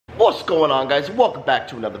What's going on, guys? Welcome back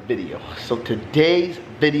to another video. So today's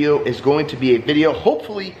video is going to be a video,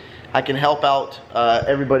 hopefully I can help out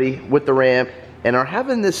everybody with the Ram and are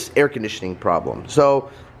having this air conditioning problem.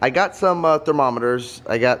 So I got some thermometers.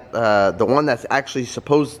 I got the one that's actually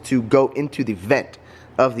supposed to go into the vent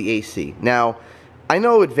of the AC. Now I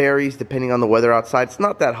know it varies depending on the weather outside. It's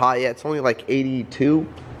not that hot yet. It's only like 82,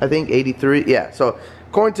 I think 83. Yeah, so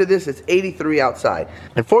according to this, it's 83 outside.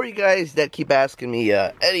 And for you guys that keep asking me,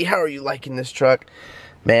 Eddie, how are you liking this truck?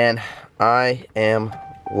 Man, I am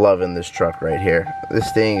loving this truck right here.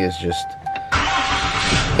 This thing is just,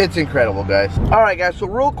 it's incredible, guys. All right, guys, so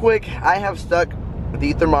real quick, I have stuck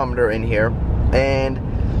the thermometer in here. And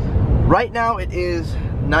right now it is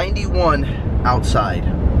 91 outside.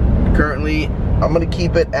 Currently, I'm gonna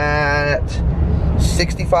keep it at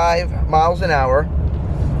 65 miles an hour.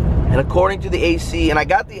 And according to the AC, and I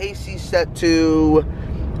got the AC set to,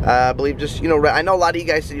 I believe just, I know a lot of you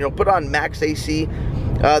guys said, put on max AC.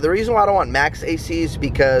 The reason why I don't want max AC is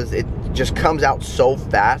because it just comes out so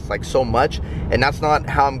fast, like so much, and that's not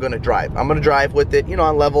how I'm gonna drive. I'm gonna drive with it,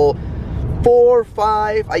 on level 4,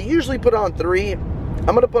 5. I usually put on 3. I'm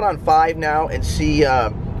gonna put on 5 now and see,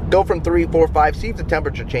 go from 3, 4, 5, see if the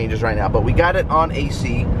temperature changes right now. But we got it on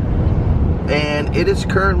AC. And it is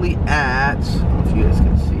currently at, I don't know if you guys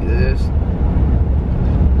can see this,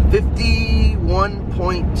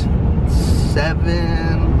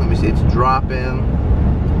 51.7. Let me see, it's dropping.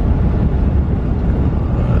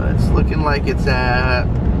 It's looking like it's at,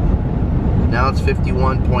 now it's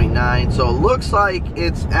 51.9. So it looks like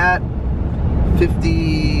it's at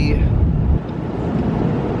 50,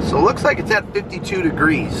 so it looks like it's at 52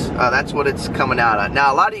 degrees. That's what it's coming out at.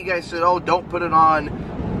 Now, a lot of you guys said, oh, don't put it on,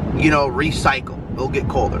 recycle, it'll get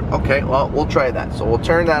colder. Okay, well, we'll try that. So we'll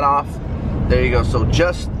turn that off. There you go. So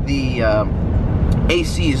just the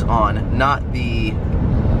AC is on, not the the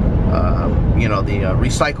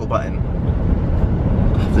recycle button.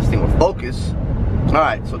 If this thing will focus. All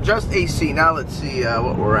right, so just AC. Now let's see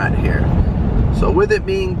what we're at here. So with it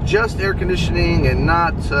being just air conditioning and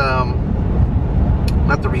not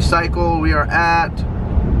the recycle, we are at,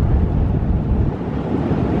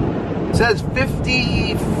 it says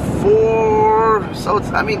 54, so it's,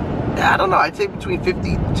 I don't know, I'd say between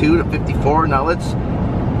 52 to 54. Now let's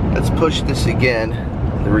push this again,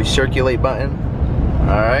 the recirculate button.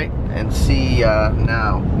 All right, and see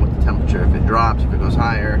now what the temperature, if it drops, if it goes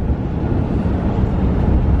higher.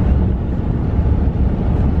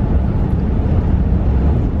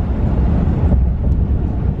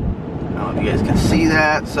 I don't know if you guys can see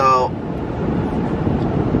that. So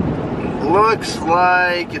looks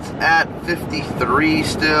like it's at 53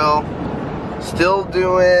 still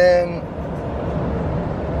doing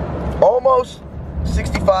almost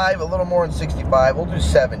 65, a little more than 65. We'll do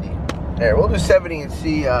 70. There, we'll do 70 and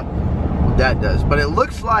see what that does. But it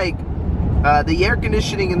looks like the air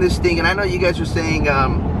conditioning in this thing, and I know you guys were saying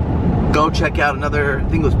go check out another, I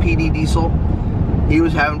think it was PD Diesel. He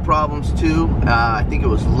was having problems too. I think it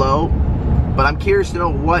was low, but I'm curious to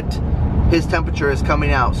know what his temperature is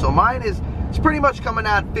coming out. So mine is, it's pretty much coming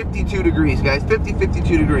out 52 degrees, guys.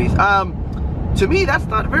 52 degrees. To me, that's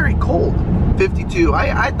not very cold. 52.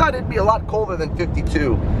 I thought it'd be a lot colder than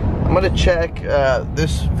 52. I'm gonna check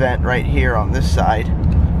this vent right here on this side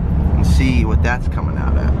and see what that's coming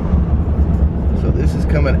out at. So this is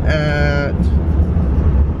coming at,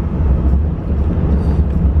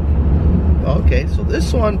 okay, so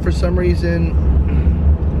this one for some reason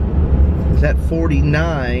is at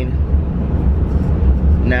 49.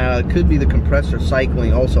 Now, it could be the compressor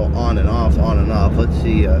cycling also on and off, on and off. Let's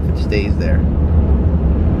see if it stays there.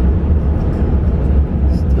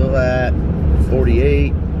 Still at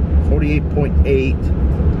 48, 48.8,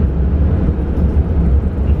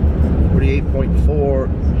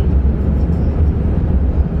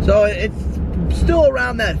 48.4. So it's still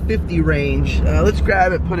around that 50 range. Let's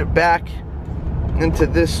grab it, put it back into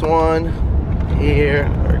this one. Here,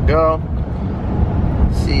 there we go.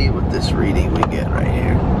 See what this reading we get right here.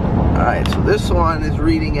 All right, so this one is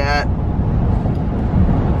reading at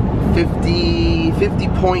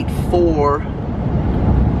 50.4. I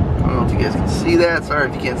don't know if you guys can see that. Sorry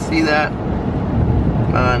if you can't see that.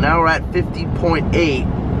 Now we're at 50.8.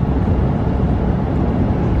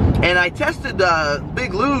 And I tested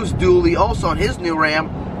Big Lou's dually also on his new Ram,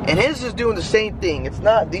 and his is doing the same thing. It's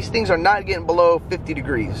not, these things are not getting below 50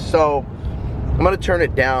 degrees. So I'm gonna turn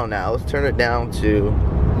it down now. Let's turn it down to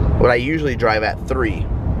what I usually drive at, 3.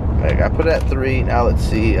 I put it at 3. Now let's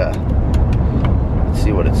see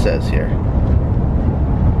what it says here.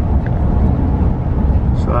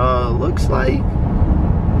 So looks like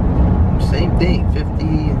same thing, 50,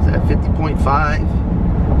 it's at 50.5.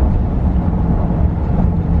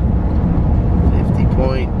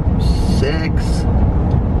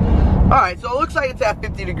 it's at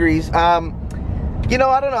 50 degrees. You know,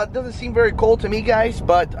 I don't know, it doesn't seem very cold to me, guys,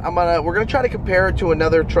 but we're gonna try to compare it to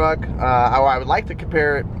another truck. I would like to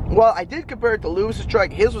compare it. Well, I did compare it to Lewis's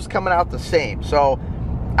truck. His was coming out the same. So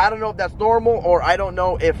I don't know if that's normal, or I don't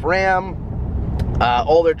know if Ram,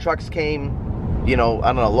 all their trucks came, you know, I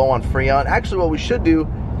don't know, low on Freon. Actually, what we should do,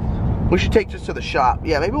 we should take this to the shop.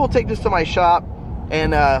 Yeah, maybe we'll take this to my shop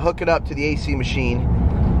and hook it up to the AC machine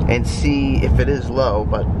and see if it is low,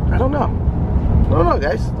 but I don't know. I don't know,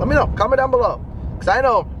 guys. Let me know. Comment down below. Because I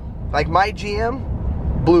know, like, my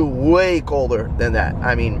GM blew way colder than that.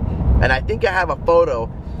 I mean, and I think I have a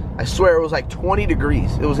photo. I swear it was like 20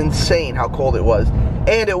 degrees. It was insane how cold it was.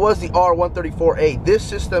 And it was the R134A. This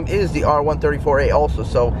system is the R134A also.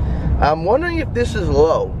 So I'm wondering if this is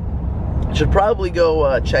low. I should probably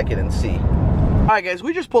go check it and see. All right, guys,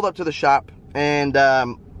 we just pulled up to the shop. And,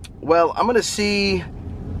 well, I'm going to see,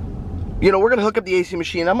 you know, we're going to hook up the AC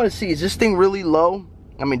machine. I'm going to see, is this thing really low?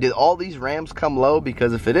 I mean, did all these Rams come low?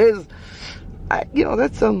 Because if it is, you know,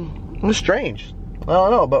 that's strange. I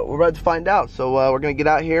don't know, but we're about to find out. So we're gonna get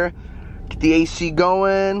out here, get the AC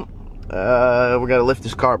going. We're gonna lift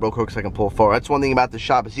this car real quick so I can pull forward. That's one thing about the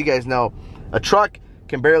shop, as you guys know, a truck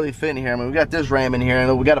can barely fit in here. I mean, we got this Ram in here,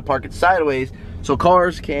 and we got to park it sideways so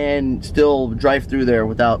cars can still drive through there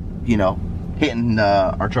without, you know, hitting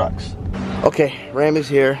our trucks. Okay, Ram is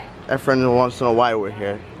here. Efren wants to know why we're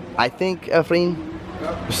here. I think, Efren,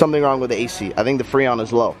 there's something wrong with the AC. I think the Freon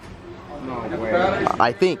is low. No way.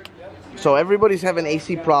 I think. So everybody's having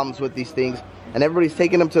AC problems with these things, and everybody's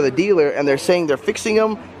taking them to the dealer, and they're saying they're fixing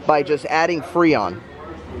them by just adding Freon.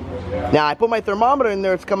 Now, I put my thermometer in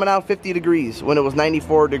there, it's coming out 50 degrees when it was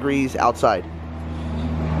 94 degrees outside.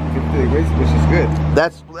 50 degrees, which is good.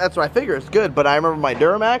 That's what I figure, it's good, but I remember my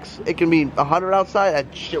Duramax, it can be 100 outside,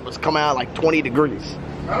 that shit was coming out like 20 degrees.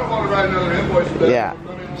 I don't want to write another invoice for that. Yeah,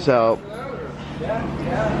 so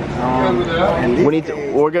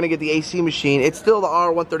we're gonna get the AC machine. It's still the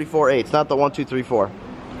R134A. It's not the 1234.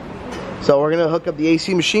 So we're gonna hook up the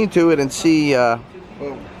AC machine to it and see. One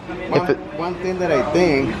thing that I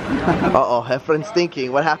think. Uh-oh, Efren's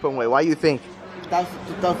thinking. What happened? Wait, why you think? That's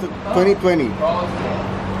 2020.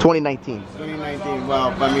 2019. 2019.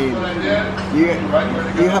 Well, I mean,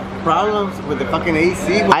 you have problems with the fucking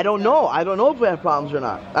AC. I don't know. I don't know if we have problems or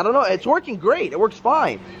not. I don't know. It's working great. It works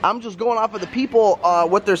fine. I'm just going off of the people,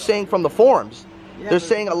 what they're saying from the forums. Yeah, they're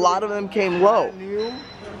saying a lot of them came low.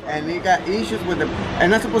 And they got issues with the,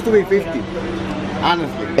 and that's supposed to be 50.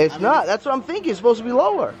 Honestly. It's not. That's what I'm thinking. It's supposed to be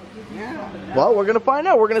lower. Yeah. Well, we're going to find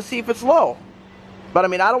out. We're going to see if it's low. But I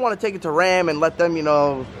mean, I don't want to take it to Ram and let them, you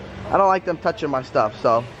know, I don't like them touching my stuff,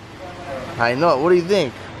 so I know. What do you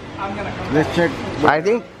think? Let's check. I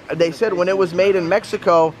think they said when it was made in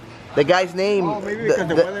Mexico, the guy's name. Oh, maybe because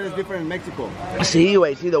the weather is different in Mexico. See,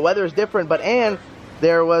 the weather is different, but and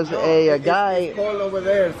there was a guy. It's cold over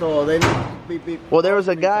there, so they. Well, there was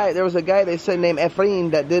a guy. They said named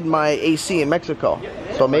Efren that did my AC in Mexico.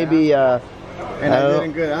 So maybe. And I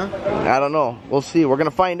didn't good, huh? I don't know. We'll see. We're gonna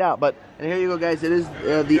find out. But and here you go, guys. It is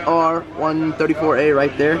the R134A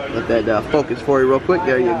right there. Let that focus for you real quick.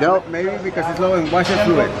 There you go. Maybe because it's low in washer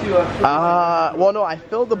fluid. Well, no. I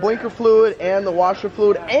filled the blinker fluid and the washer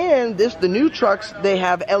fluid, and the new trucks, they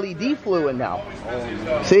have LED fluid now.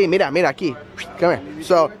 See, mira aquí. Come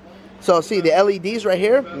here. So see the LEDs right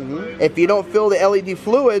here. If you don't fill the LED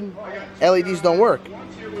fluid, LEDs don't work.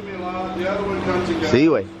 See,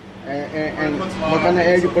 wait. And what kind of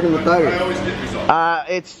air you put in the tire?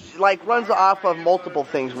 It's like runs off of multiple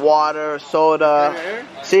things: water, soda.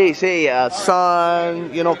 See,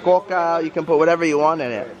 sun. You know, coca. You can put whatever you want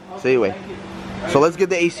in it. See, wait. So let's get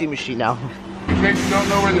the AC machine now. In case you don't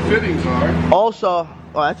know where the fittings are. Also,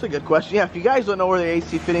 oh, that's a good question. Yeah, if you guys don't know where the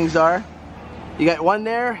AC fittings are, you got one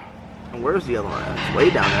there. And where's the other one? It's way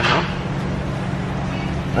down there, huh?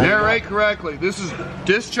 Narrate correctly. This is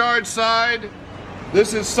discharge side.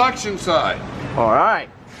 This is suction side. All right.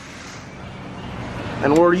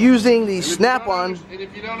 And we're using the snap-on. And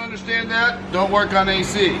if you don't understand that, don't work on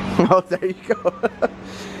AC. Oh, there you go.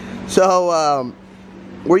 So,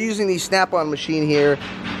 we're using the snap-on machine here.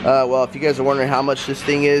 Well, if you guys are wondering how much this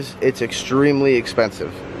thing is, it's extremely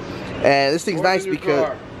expensive. And this thing's nice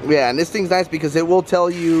because, yeah, and this thing's nice because it will tell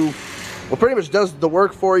you, well, pretty much does the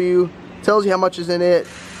work for you, tells you how much is in it,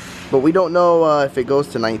 but we don't know if it goes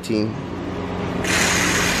to 19.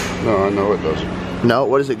 No, I know it doesn't. No,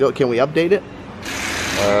 what does it go? Can we update it?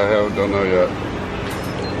 I don't know yet.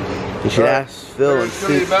 You should ask Phil and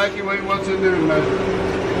see. Evacuate what's in there and measure.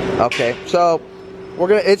 Okay, so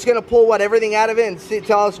it's gonna pull what, everything out of it, and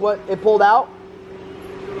tell us what it pulled out.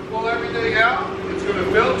 It's gonna pull everything out. It's gonna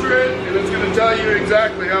filter it, and it's gonna to tell you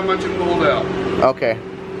exactly how much it pulled out. Okay.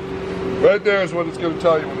 Right there is what it's going to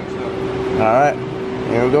tell you when it's done. All right.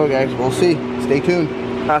 Here we go, guys. We'll see. Stay tuned.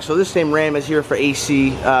 So this same RAM is here for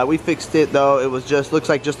AC. We fixed it though. It was just, looks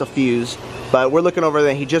like just a fuse. But we're looking over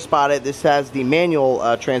there. He just bought it. This has the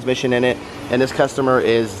manual transmission in it. And this customer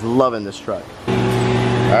is loving this truck.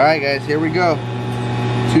 All right, guys. Here we go.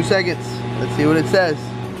 2 seconds. Let's see what it says.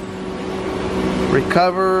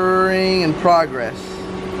 Recovering in progress.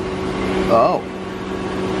 Oh.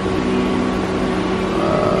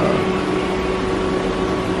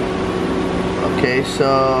 Okay,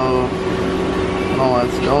 so oh,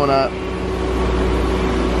 it's going up.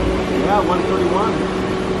 Yeah, 131.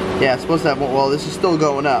 Yeah, it's supposed to have. Well, this is still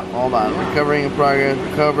going up. Hold on. Yeah. Recovering in progress.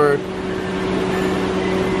 Recovered.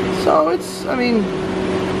 So it's. I mean.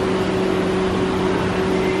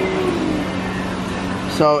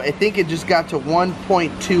 So I think it just got to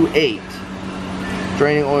 1.28.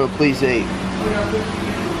 Draining oil, please 8.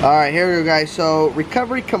 All right, here we go, guys. So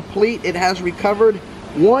recovery complete. It has recovered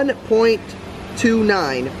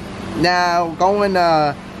 1.29. Now going,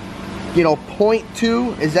 you know,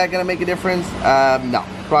 0.2. Is that going to make a difference? No,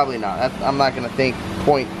 probably not. I'm not going to think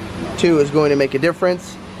 0.2 is going to make a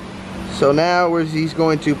difference. So now he's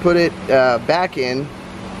going to put it back in,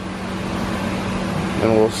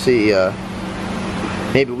 and we'll see.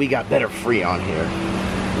 Maybe we got better Freon here.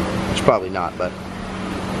 It's probably not, but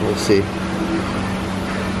we'll see.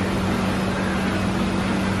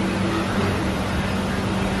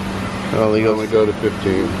 Only go to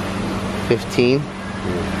 15. 15?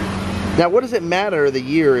 Yeah. Now, what does it matter the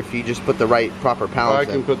year if you just put the right proper pounds I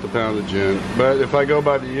can put the poundage in, but if I go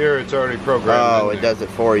by the year, it's already programmed. Oh, it does it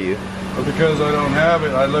for you. But because I don't have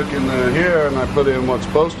it, I look in the here and I put in what's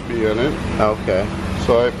supposed to be in it. Okay.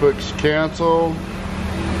 So I put cancel.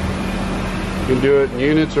 You can do it in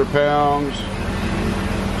units or pounds.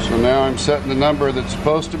 So now I'm setting the number that's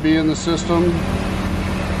supposed to be in the system.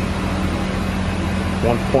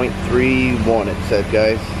 1.31 it said,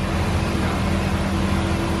 guys.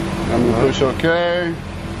 I'm going to push OK.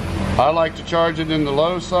 I like to charge it in the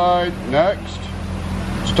low side. Next.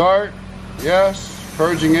 Start. Yes.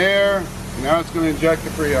 Purging air. Now it's going to inject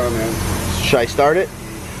the Freon in. Should I start it?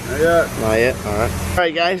 Not yet. Not yet. All right. All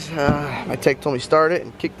right, guys. My tech told me start it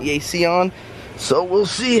and kick the AC on. So we'll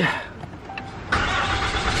see. All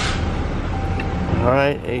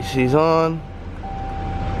right, AC's on.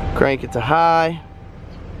 Crank it to high.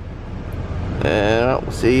 And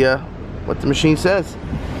we'll see what the machine says.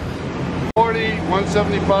 40,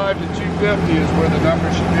 175 to 250 is where the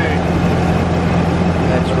number should be.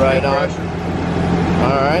 That's right on.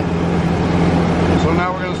 All right. So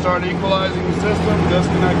now we're going to start equalizing the system.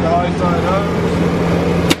 Disconnect the high side hose.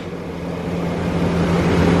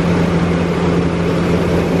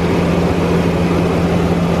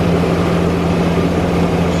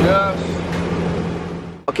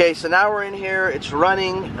 Okay, so now we're in here, it's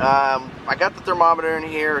running. I got the thermometer in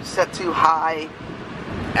here, it's set too high.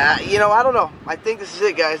 You know, I don't know. I think this is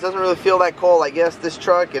it, guys. Doesn't really feel that cold. I guess this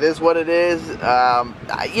truck, it is what it is.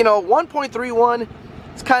 You know, 1.31,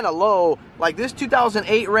 it's kind of low. Like this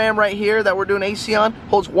 2008 Ram right here that we're doing AC on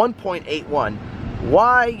holds 1.81.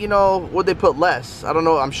 Why, you know, would they put less? I don't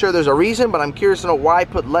know. I'm sure there's a reason, but I'm curious to know why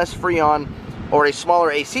put less Freon or a smaller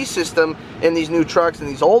AC system in these new trucks and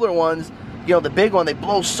these older ones. You know, the big one, they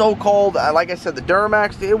blow so cold. Like I said, the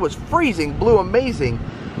Duramax, it was freezing, blew amazing.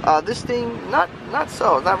 This thing, not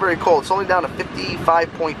so. It's not very cold. It's only down to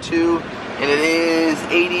 55.2, and it is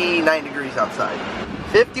 89 degrees outside.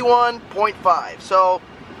 51.5. So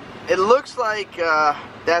it looks like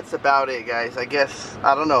that's about it, guys. I guess,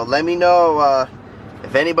 I don't know. Let me know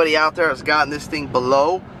if anybody out there has gotten this thing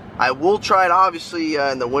below. I will try it, obviously,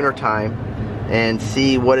 in the winter time and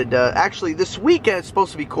see what it does. Actually, this weekend it's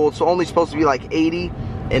supposed to be cold, so only supposed to be like 80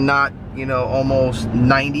 and not, you know, almost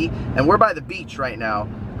 90. And we're by the beach right now.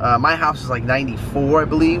 My house is like 94, I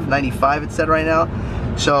believe, 95 it said right now.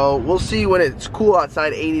 So we'll see when it's cool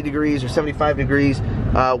outside, 80 degrees or 75 degrees,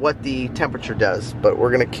 what the temperature does. But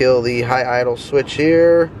we're gonna kill the high idle switch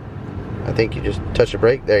here. I think you just touch the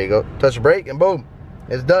brake. There you go. Touch the brake and boom,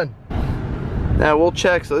 it's done. Now we'll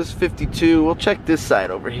check. So this is 52. We'll check this side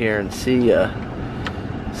over here and see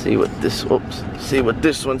what this. Oops. See what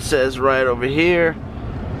this one says right over here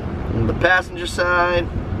on the passenger side.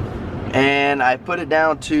 And I put it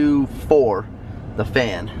down to 4, the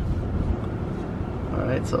fan. All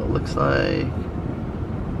right. So it looks like.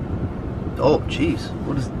 Oh, geez.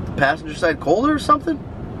 What is the passenger side colder or something?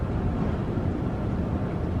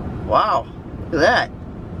 Wow. Look at that.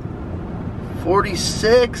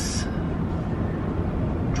 46.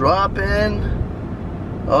 Drop in.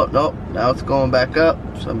 Oh, no, now it's going back up.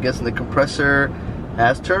 So I'm guessing the compressor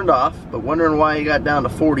has turned off, but wondering why it got down to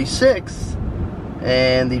 46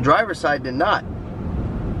 and the driver's side did not.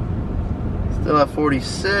 Still at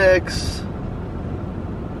 46.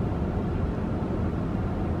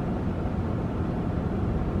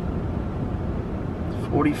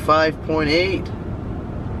 $45.8.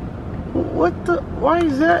 What the? Why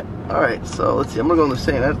is that? Alright, so let's see. I'm gonna go on the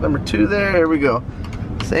same. That's number 2 there. Here we go.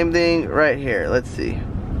 Same thing right here. Let's see.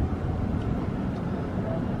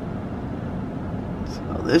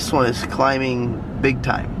 So this one is climbing big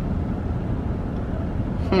time.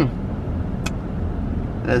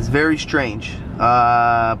 That's very strange.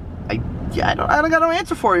 I don't got no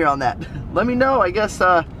answer for you on that. Let me know. I guess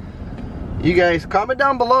you guys comment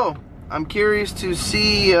down below. I'm curious to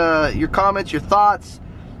see your comments, your thoughts.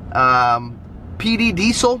 PD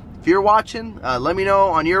Diesel, if you're watching, let me know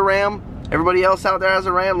on your Ram. Everybody else out there has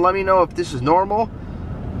a Ram. Let me know if this is normal.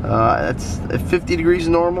 That's 50 degrees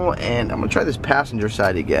normal, and I'm gonna try this passenger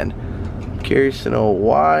side again. I'm curious to know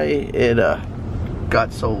why it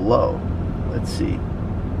got so low. Let's see.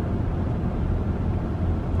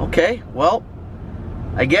 Okay, well,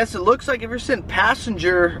 I guess it looks like if you're sitting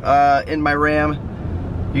passenger in my Ram,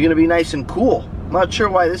 you're gonna be nice and cool. I'm not sure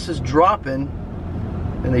why this is dropping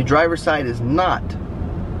and the driver's side is not.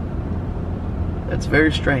 That's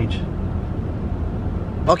very strange.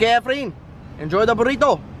 Okay, Efrain, enjoy the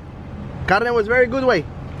burrito. Carne was very good way.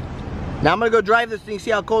 Now I'm gonna go drive this thing,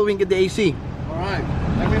 see how cold we can get the AC. All right,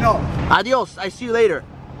 let me know. Adios, I see you later.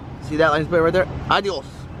 See that license plate right there? Adios.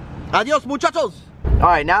 Adios, muchachos. All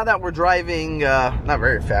right, now that we're driving, not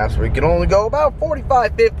very fast, we can only go about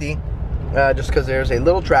 45, 50, just because there's a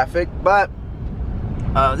little traffic, but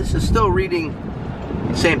this is still reading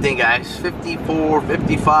the same thing, guys, 54,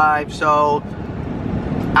 55, so,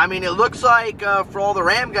 I mean, it looks like for all the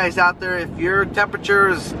Ram guys out there, if your temperature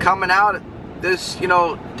is coming out at this, you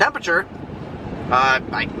know, temperature,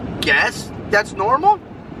 I guess that's normal.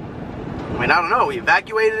 I mean, I don't know, we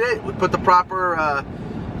evacuated it, we put the proper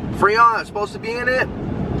Freon that's supposed to be in it,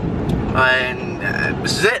 and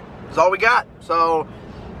this is it. That's all we got. So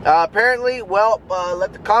apparently, well,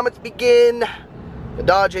 let the comments begin. The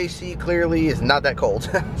Dodge AC clearly is not that cold.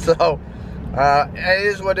 So it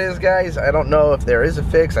is what it is, guys. I don't know if there is a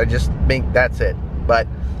fix. I just think that's it. But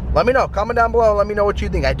let me know. Comment down below. Let me know what you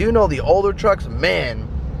think. I do know the older trucks, man,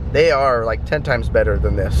 they are like 10 times better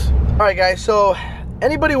than this. All right, guys. So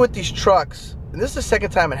anybody with these trucks, and this is the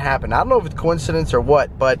second time it happened. I don't know if it's coincidence or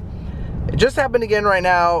what, but it just happened again right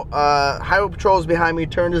now. Highway Patrol is behind me,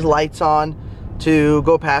 turned his lights on to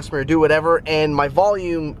go past me or do whatever, and my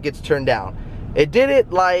volume gets turned down. It did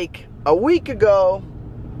it like a week ago,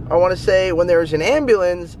 I want to say, when there was an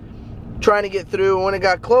ambulance trying to get through, and when it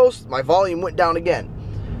got close, my volume went down again.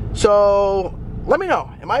 So let me know,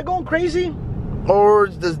 am I going crazy? Or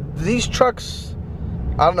does these trucks,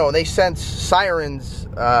 I don't know, they sense sirens,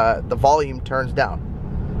 the volume turns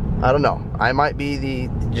down. I don't know. I might be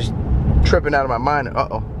just tripping out of my mind.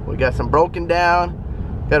 Uh-oh. We got some broken down.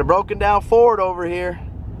 Got a broken down Ford over here.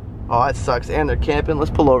 Oh, that sucks. And they're camping.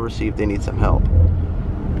 Let's pull over, see if they need some help.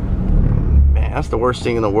 Man, that's the worst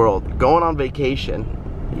thing in the world. Going on vacation,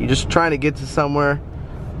 you're just trying to get to somewhere,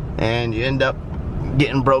 and you end up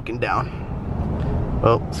getting broken down.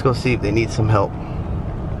 Well, let's go see if they need some help.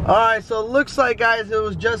 Alright, so it looks like, guys, it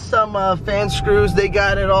was just some fan screws. They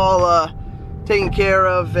got it all taken care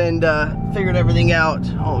of and figured everything out.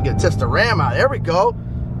 Oh, we gotta test the Ram out. There we go.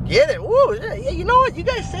 Get it. Woo. Yeah, you know what? You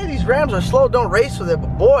guys say these Rams are slow, don't race with it,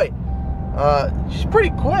 but boy, she's pretty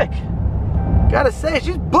quick. Gotta say,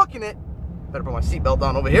 she's booking it. Better put my seatbelt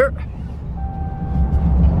on over here.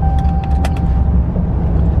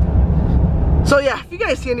 So yeah, if you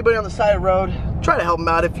guys see anybody on the side of the road, try to help them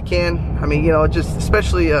out if you can. I mean, you know, just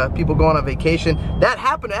especially people going on vacation. That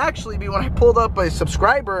happened to actually be when I pulled up a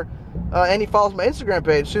subscriber, and he follows my Instagram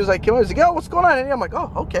page. She was like, "He's like, yo, what's going on?" And I'm like,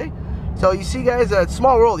 "Oh, okay." So you see, guys, it's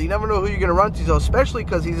small world. You never know who you're gonna run to. So especially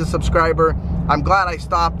because he's a subscriber, I'm glad I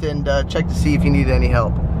stopped and checked to see if he needed any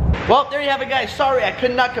help. Well, there you have it, guys. Sorry, I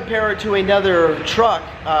could not compare it to another truck.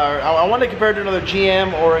 I wanted to compare it to another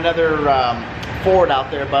GM or another Ford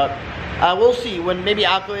out there, but we'll see when maybe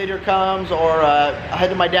Alcalator comes, or I head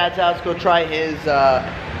to my dad's house, go try his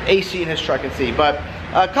AC in his truck and see. But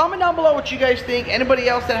comment down below what you guys think. Anybody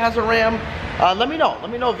else that has a Ram, let me know.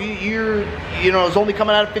 Let me know if you know, it's only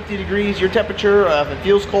coming out at 50 degrees, your temperature, if it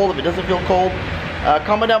feels cold, if it doesn't feel cold.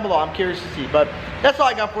 Comment down below. I'm curious to see. But that's all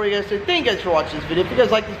I got for you guys today. Thank you guys for watching this video. If you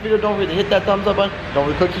guys like this video, don't forget to hit that thumbs up button. Don't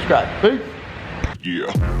forget to click subscribe. Peace.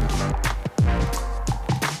 Yeah.